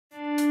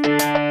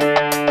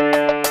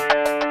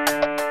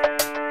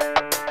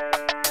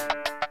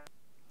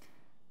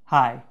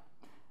Hi,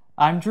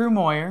 I'm Drew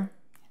Moyer,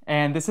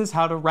 and this is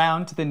how to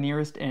round to the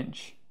nearest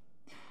inch.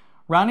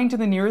 Rounding to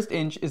the nearest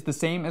inch is the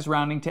same as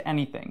rounding to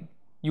anything.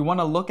 You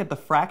want to look at the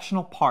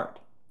fractional part.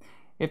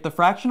 If the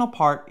fractional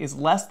part is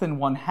less than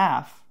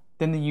 1/2,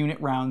 then the unit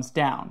rounds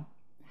down.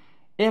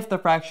 If the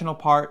fractional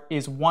part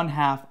is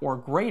 1/2 or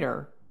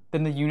greater,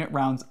 then the unit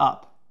rounds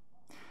up.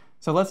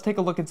 So let's take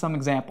a look at some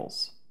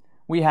examples.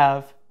 We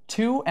have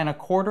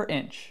 2¼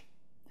 inch.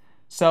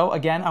 So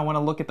again, I want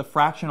to look at the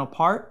fractional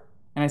part,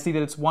 and I see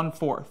that it's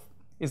 1/4.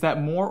 Is that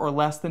more or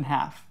less than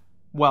half?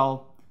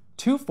 Well,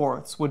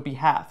 2/4 would be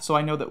half, so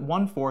I know that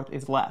 1/4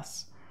 is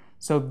less.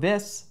 So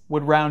this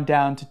would round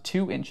down to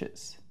 2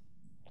 inches.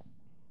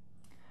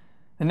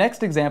 The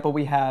next example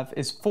we have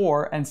is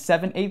 4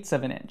 7/8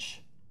 of an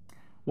inch.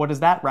 What does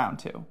that round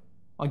to?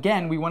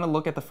 Again, we want to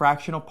look at the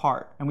fractional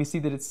part, and we see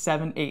that it's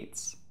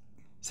 7/8.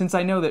 Since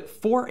I know that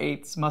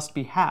 4/8 must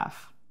be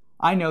half,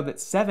 I know that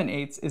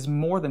 7/8 is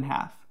more than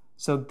half,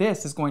 so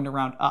this is going to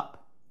round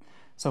up.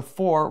 So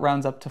 4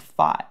 rounds up to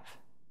 5.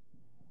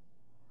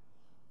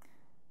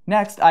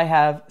 Next, I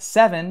have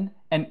 7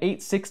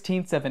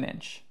 8/16 of an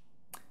inch.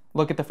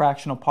 Look at the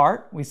fractional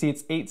part. We see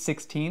it's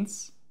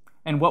 8/16.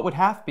 And what would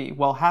half be?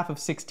 Well, half of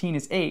 16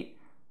 is 8,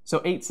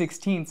 so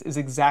 8/16 is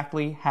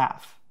exactly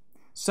half.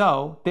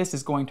 So this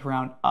is going to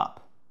round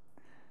up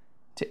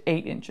to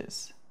 8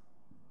 inches.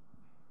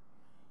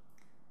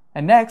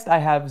 And next, I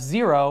have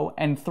 0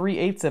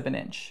 3/8 of an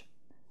inch.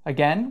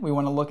 Again, we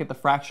want to look at the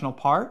fractional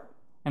part,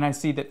 and I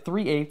see that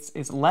 3/8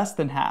 is less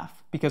than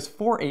half because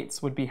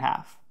 4/8 would be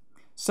half.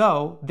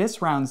 So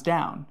this rounds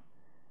down,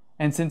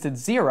 and since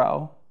it's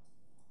 0,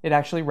 it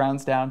actually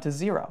rounds down to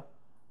 0.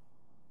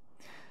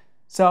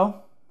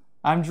 So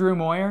I'm Drew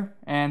Moyer,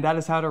 and that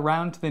is how to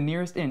round to the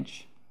nearest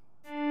inch.